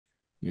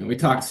We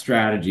talk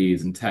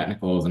strategies and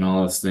technicals and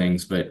all those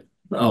things, but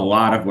a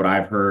lot of what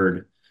I've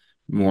heard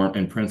more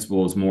in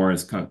principle is more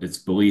is it's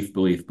belief,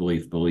 belief,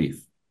 belief,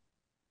 belief.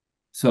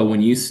 So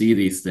when you see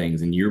these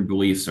things and your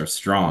beliefs are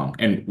strong,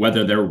 and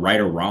whether they're right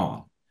or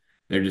wrong,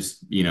 they're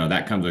just,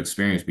 that comes with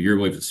experience, but your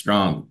belief is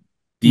strong.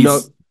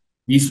 No,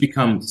 These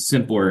become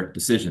simpler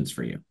decisions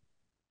for you.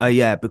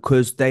 yeah,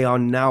 because they are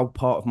now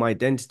part of my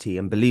identity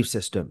and belief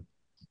system.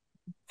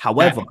 That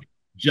However,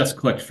 just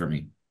clicked for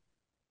me.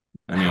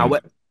 I mean,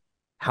 however,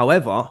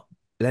 however,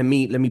 let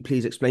me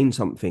please explain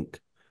something.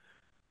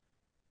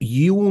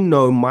 You will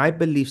know my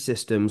belief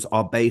systems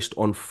are based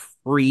on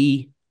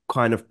three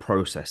kind of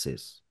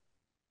processes.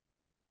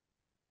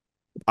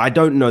 I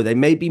don't know. They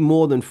may be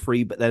more than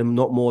three, but they're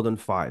not more than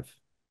five.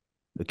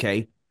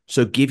 Okay.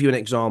 So give you an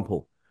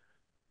example.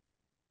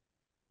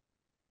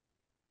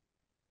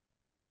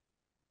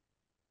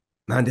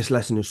 Man, this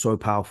lesson is so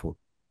powerful.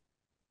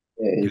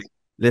 It is.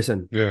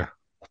 Listen, Yeah.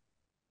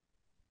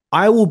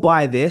 I will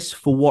buy this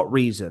for what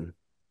reason?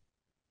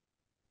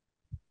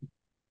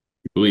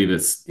 believe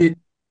it's It,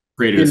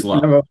 created it as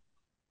love. never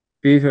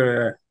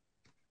Peter.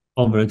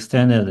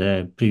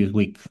 Overextended previous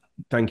week.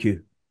 Thank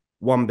you.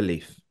 One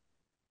belief.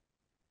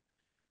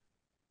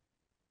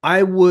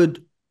 I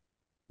would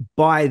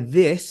buy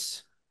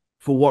this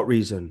for what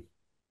reason?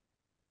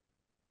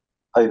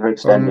 One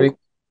Overextended. week.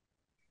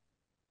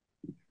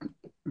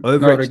 No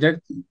Over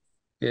reject.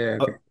 Yeah.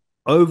 Okay.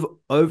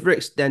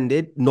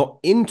 overextended, not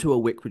into a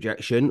wick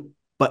rejection,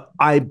 but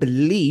I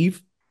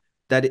believe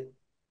that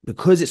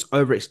because it's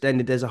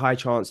overextended, there's a high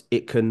chance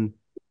it can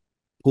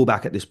pull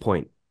back at this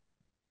point.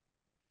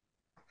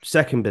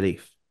 Second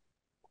belief.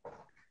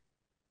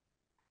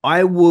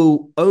 I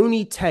will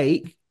only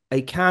take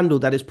a candle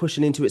that is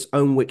pushing into its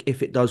own wick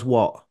if it does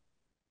what?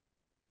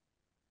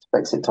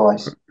 Expects it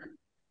twice.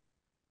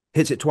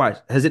 Hits it twice.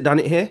 Has it done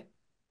it here?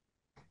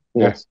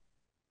 Yes.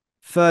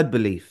 Third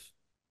belief.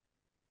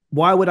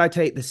 Why would I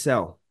take the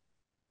sell?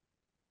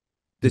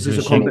 This is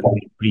a Rejected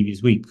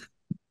previous week.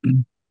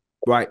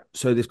 right.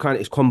 So this kind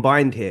of is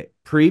combined here.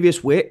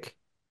 Previous wick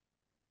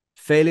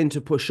failing to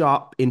push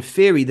up. In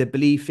theory, the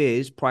belief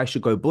is price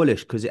should go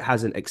bullish because it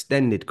hasn't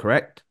extended,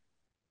 correct?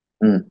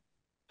 Mm.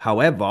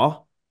 However,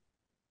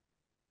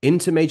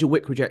 into major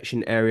wick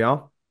rejection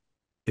area,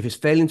 if it's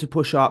failing to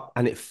push up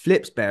and it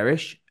flips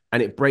bearish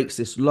and it breaks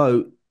this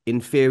low,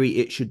 in theory,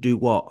 it should do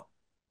what?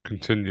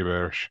 Continue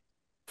bearish.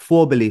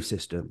 Four belief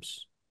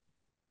systems.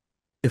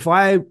 If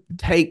I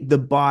take the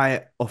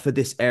buy off of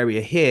this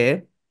area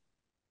here,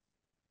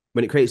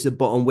 when it creates the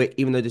bottom wick,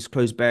 even though this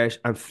closed bearish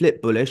and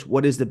flip bullish,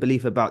 what is the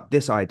belief about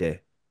this idea?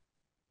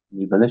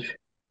 You bullish.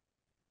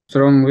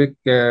 Strong weak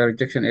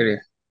rejection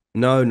area.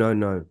 No, no,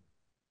 no.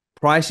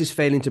 Price is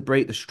failing to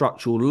break the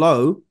structural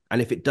low,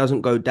 and if it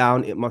doesn't go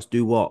down, it must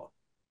do what?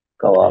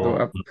 Go up. Go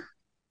up.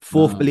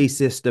 Fourth belief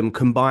system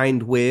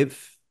combined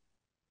with,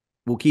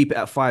 we'll keep it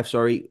at five,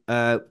 sorry,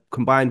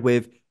 combined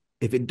with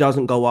if it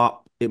doesn't go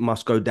up, it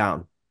must go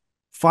down.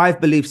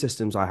 Five belief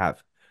systems I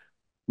have.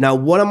 Now,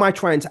 what am I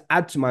trying to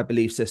add to my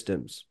belief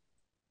systems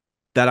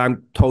that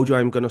I'm told you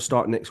I'm going to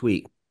start next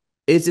week?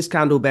 Is this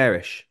candle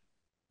bearish?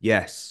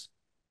 Yes.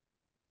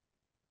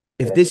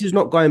 If Yes. this is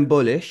not going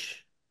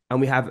bullish and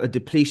we have a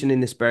depletion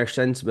in this bearish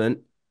sentiment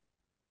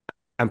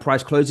and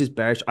price closes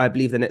bearish, I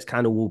believe the next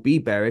candle will be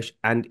bearish.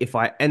 And if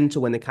I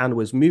enter when the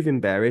candle is moving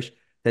bearish,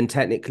 then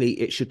technically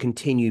it should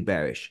continue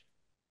bearish.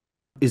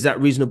 Is that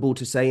reasonable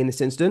to say in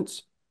this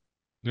instance?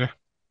 Yeah.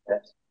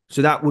 Yes.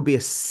 So that would be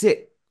a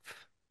sixth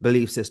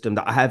belief system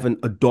that I haven't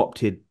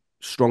adopted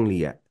strongly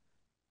yet,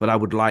 but I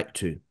would like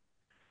to.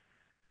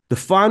 The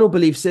final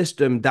belief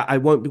system that I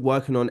won't be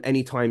working on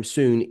anytime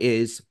soon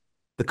is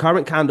the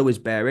current candle is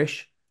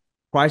bearish.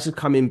 Price is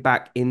coming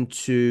back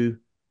into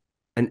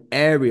an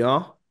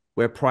area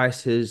where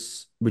price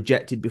has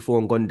rejected before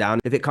and gone down.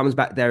 If it comes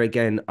back there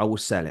again, I will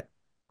sell it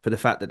for the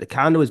fact that the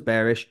candle is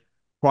bearish.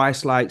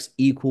 Price likes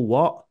equal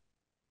what?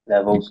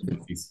 Levels.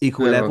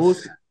 Equal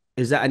levels.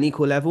 Is that an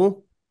equal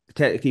level?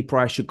 Technically,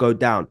 price should go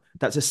down.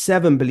 That's a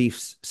seven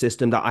belief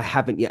system that I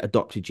haven't yet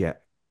adopted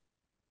yet.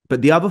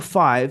 But the other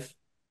five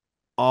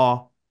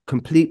are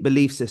complete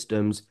belief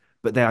systems,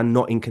 but they are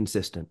not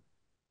inconsistent.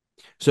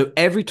 So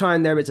every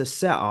time there is a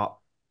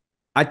setup,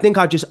 I think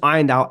I've just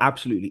ironed out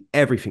absolutely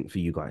everything for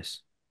you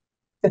guys.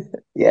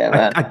 Yeah,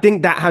 man. I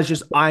think that has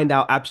just ironed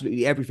out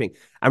absolutely everything.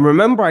 And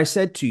remember, I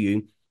said to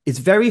you, it's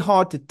very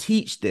hard to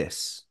teach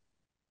this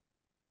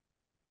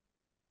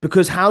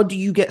because how do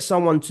you get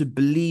someone to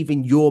believe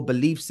in your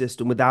belief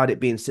system without it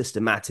being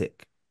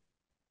systematic?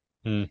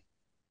 Mm.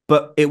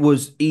 But it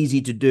was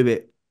easy to do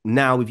it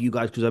now with you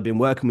guys because I've been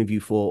working with you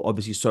for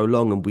obviously so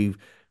long and we've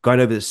gone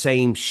over the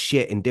same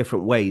shit in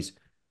different ways.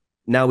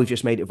 Now we've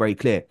just made it very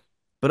clear.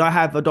 But I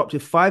have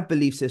adopted five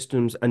belief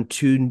systems and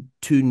two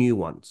new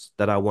ones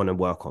that I want to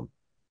work on.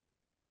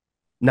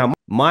 Now,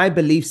 my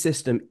belief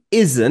system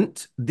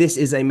isn't this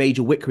is a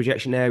major wick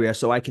rejection area,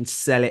 so I can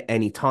sell it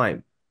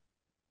anytime.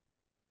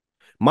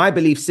 My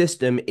belief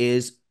system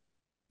is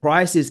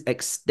price is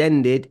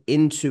extended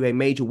into a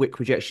major wick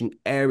rejection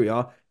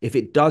area. If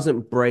it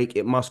doesn't break,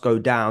 it must go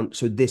down.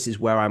 So this is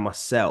where I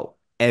must sell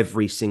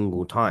every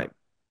single time.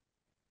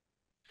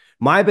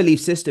 My belief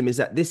system is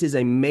that this is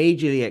a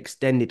majorly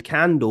extended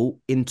candle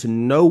into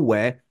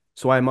nowhere.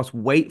 So I must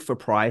wait for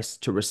price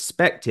to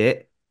respect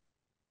it,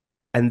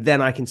 and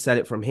then I can sell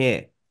it from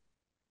here.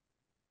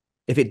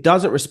 If it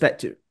doesn't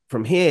respect it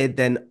from here,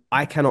 then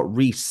I cannot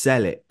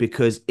resell it,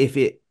 because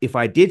if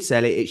I did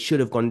sell it, it should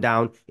have gone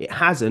down. It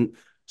hasn't.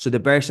 So the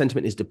bearish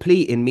sentiment is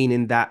depleting,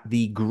 meaning that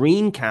the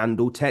green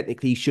candle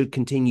technically should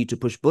continue to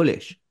push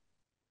bullish.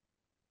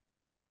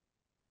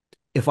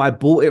 If I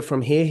bought it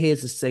from here,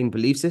 here's the same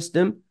belief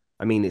system.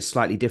 I mean, it's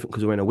slightly different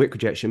because we're in a wick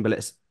rejection, but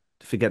let's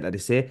forget that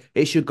it's here.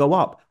 It should go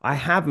up. I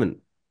haven't.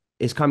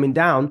 It's coming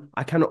down.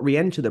 I cannot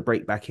re-enter the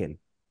break back in.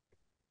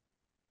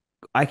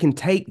 I can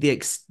take the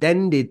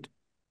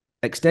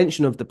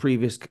extension of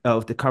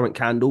the current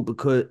candle,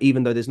 because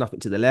even though there's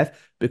nothing to the left,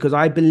 because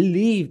I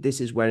believe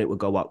this is where it would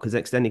go up, because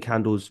extended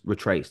candles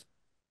retraced.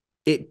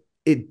 It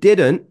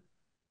didn't,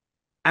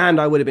 and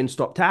I would have been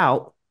stopped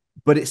out,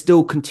 but it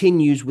still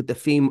continues with the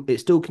theme. It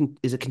still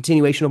is a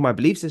continuation of my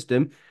belief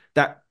system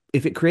that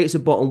if it creates a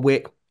bottom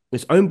wick,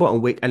 its own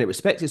bottom wick, and it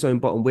respects its own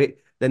bottom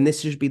wick, then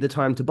this should be the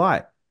time to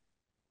buy.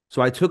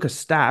 So I took a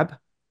stab.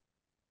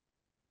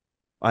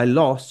 I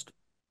lost,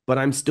 but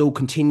I'm still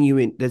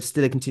continuing. There's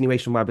still a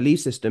continuation of my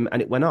belief system,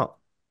 and it went up.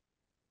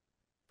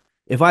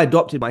 If I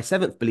adopted my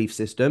 7th belief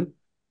system,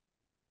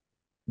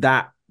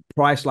 that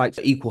price likes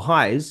equal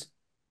highs,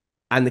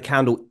 and the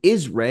candle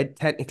is red,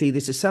 technically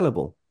this is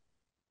sellable.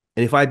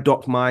 And if I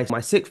adopt my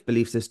 6th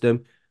belief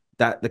system,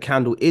 that the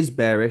candle is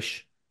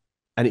bearish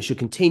and it should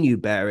continue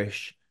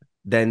bearish,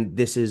 then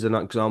this is an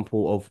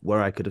example of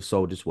where I could have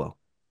sold as well.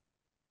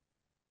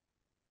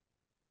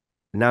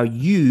 Now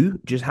you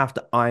just have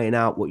to iron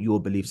out what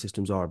your belief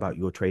systems are about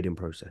your trading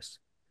process.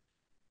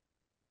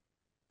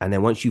 And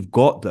then once you've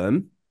got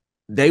them,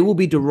 they will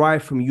be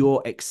derived from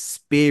your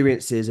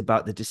experiences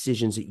about the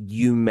decisions that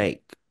you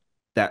make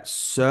that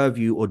serve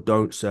you or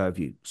don't serve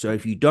you. So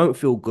if you don't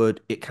feel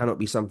good, it cannot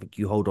be something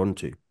you hold on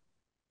to.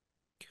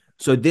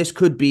 So this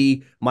could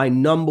be my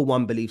number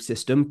one belief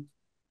system,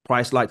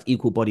 price likes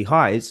equal body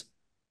highs,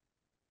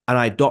 and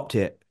I adopt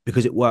it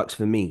because it works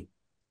for me.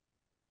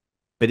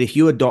 But if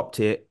you adopt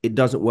it, it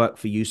doesn't work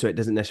for you, so it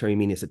doesn't necessarily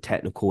mean it's a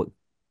technical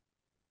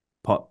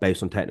part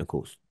based on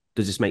technicals.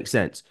 Does this make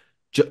sense?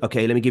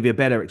 Okay, let me give you a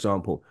better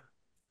example.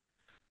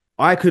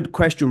 I could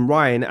question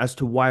Ryan as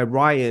to why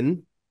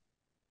Ryan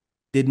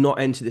did not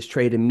enter this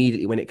trade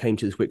immediately when it came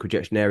to this wick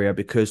rejection area,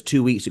 because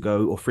 2 weeks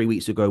ago or 3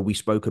 weeks ago, we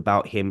spoke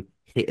about him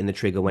hitting the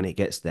trigger when it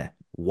gets there.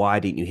 Why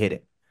didn't you hit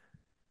it?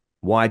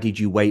 Why did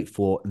you wait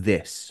for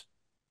this?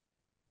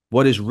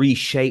 What has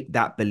reshaped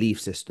that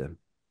belief system?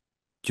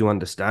 Do you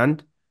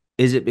understand?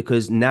 Is it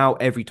because now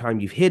every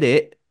time you've hit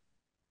it,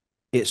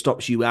 it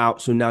stops you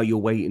out, so now you're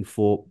waiting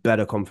for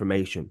better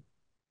confirmation?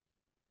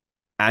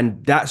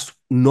 And that's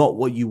not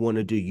what you want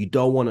to do. You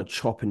don't want to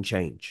chop and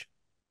change.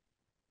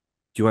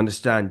 Do you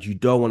understand? You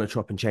don't want to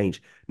chop and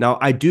change. Now,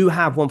 I do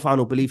have one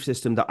final belief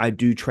system that I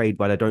do trade,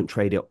 but I don't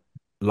trade it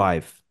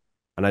live,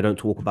 and I don't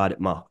talk about it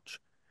much.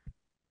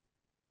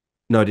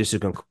 No, this is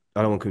going to,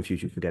 I don't want to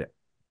confuse you. Forget it.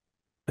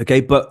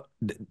 Okay, but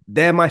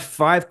they're my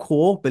 5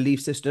 core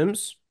belief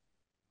systems.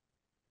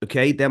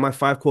 Okay, they're my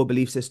 5 core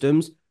belief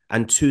systems,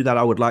 and 2 that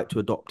I would like to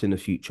adopt in the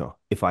future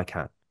if I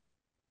can.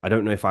 I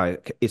don't know if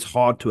it's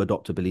hard to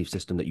adopt a belief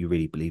system that you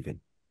really believe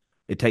in.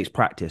 It takes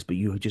practice, but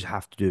you just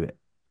have to do it.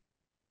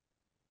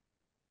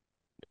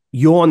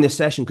 You're on this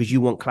session because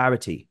you want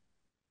clarity,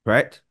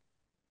 correct?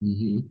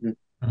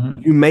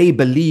 Mm-hmm. You may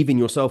believe in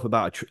yourself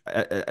about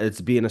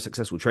as being a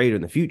successful trader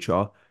in the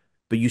future,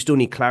 but you still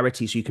need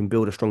clarity so you can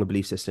build a stronger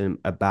belief system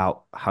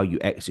about how you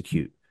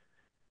execute.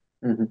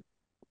 There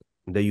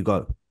you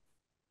go.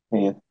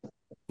 Yeah.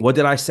 What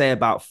did I say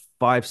about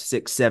 5,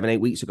 6, 7, 8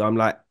 weeks ago? I'm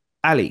like,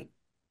 Ali,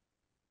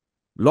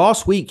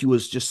 last week you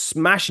was just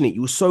smashing it.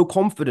 You were so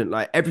confident,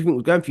 like everything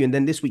was going for you. And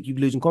then this week you're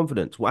losing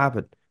confidence. What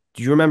happened?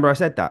 Do you remember I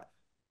said that?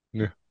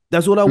 Yeah.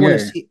 That's all I want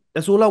to Yeah. see.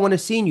 That's all I want to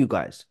see in you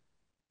guys.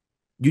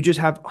 You just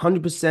have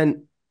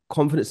 100%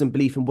 confidence and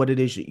belief in what it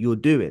is that you're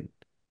doing.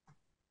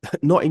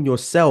 Not in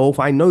yourself.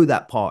 I know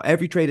that part.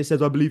 Every trader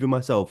says, I believe in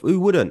myself. Who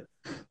wouldn't?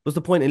 What's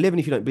the point in living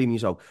if you don't believe in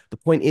yourself? The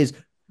point is,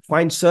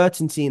 find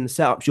certainty in the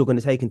setups you're going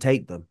to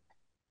take them.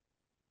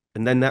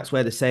 And then that's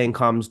where the saying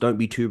comes, don't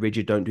be too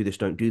rigid, don't do this,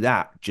 don't do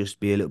that. Just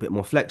be a little bit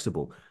more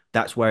flexible.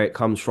 That's where it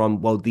comes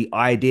from. Well, the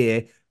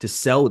idea to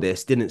sell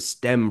this didn't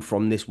stem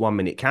from this 1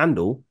 minute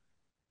candle.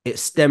 It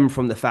stemmed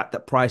from the fact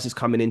that price is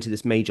coming into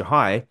this major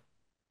high,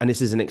 and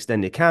this is an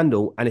extended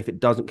candle. And if it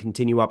doesn't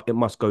continue up, it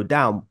must go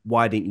down.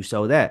 Why didn't you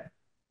sell there?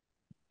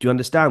 Do you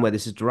understand where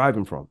this is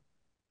deriving from?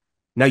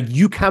 Now,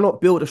 you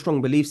cannot build a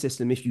strong belief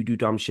system if you do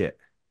dumb shit,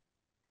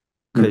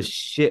 because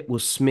shit will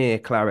smear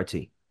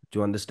clarity. Do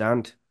you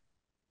understand?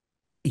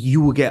 You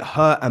will get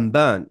hurt and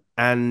burnt.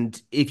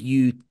 And if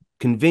you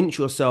convince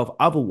yourself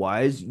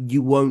otherwise,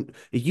 you won't.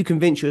 If you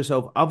convince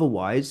yourself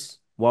otherwise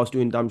whilst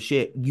doing dumb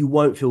shit, you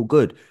won't feel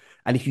good.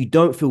 And if you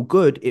don't feel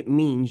good, it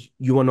means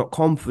you are not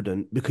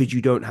confident because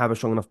you don't have a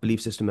strong enough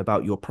belief system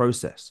about your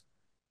process.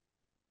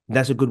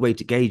 That's a good way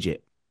to gauge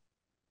it.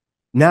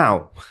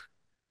 Now,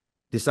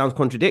 this sounds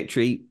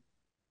contradictory.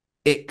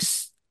 It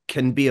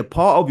can be a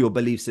part of your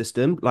belief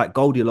system, like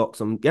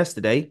Goldilocks on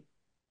yesterday,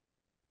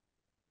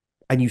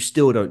 and you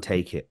still don't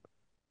take it.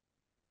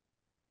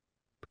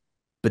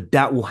 But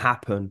that will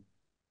happen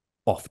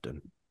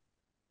often.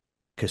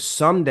 Because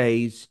some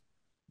days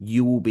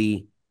you will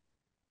be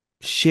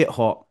shit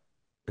hot,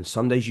 and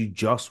some days you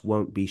just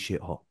won't be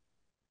shit hot.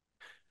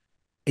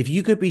 If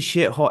you could be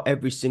shit hot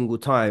every single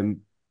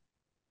time,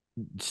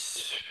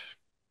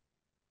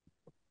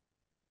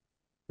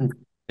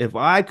 if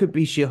I could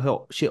be shit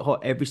hot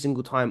every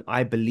single time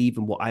I believe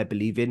in what I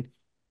believe in,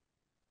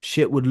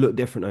 shit would look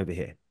different over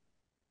here.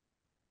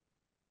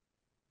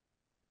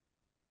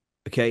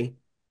 Okay.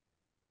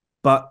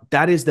 But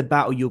that is the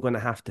battle you're going to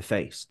have to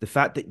face. The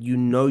fact that you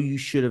know you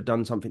should have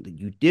done something that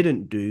you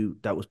didn't do,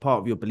 that was part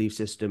of your belief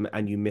system,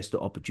 and you missed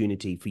the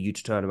opportunity for you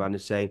to turn around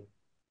and say,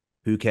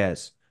 who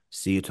cares?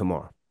 See you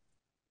tomorrow.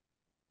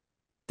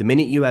 The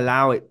minute you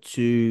allow it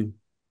to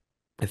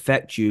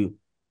affect you,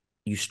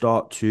 you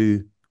start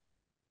to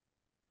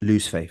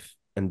lose faith,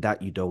 and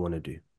that you don't want to do.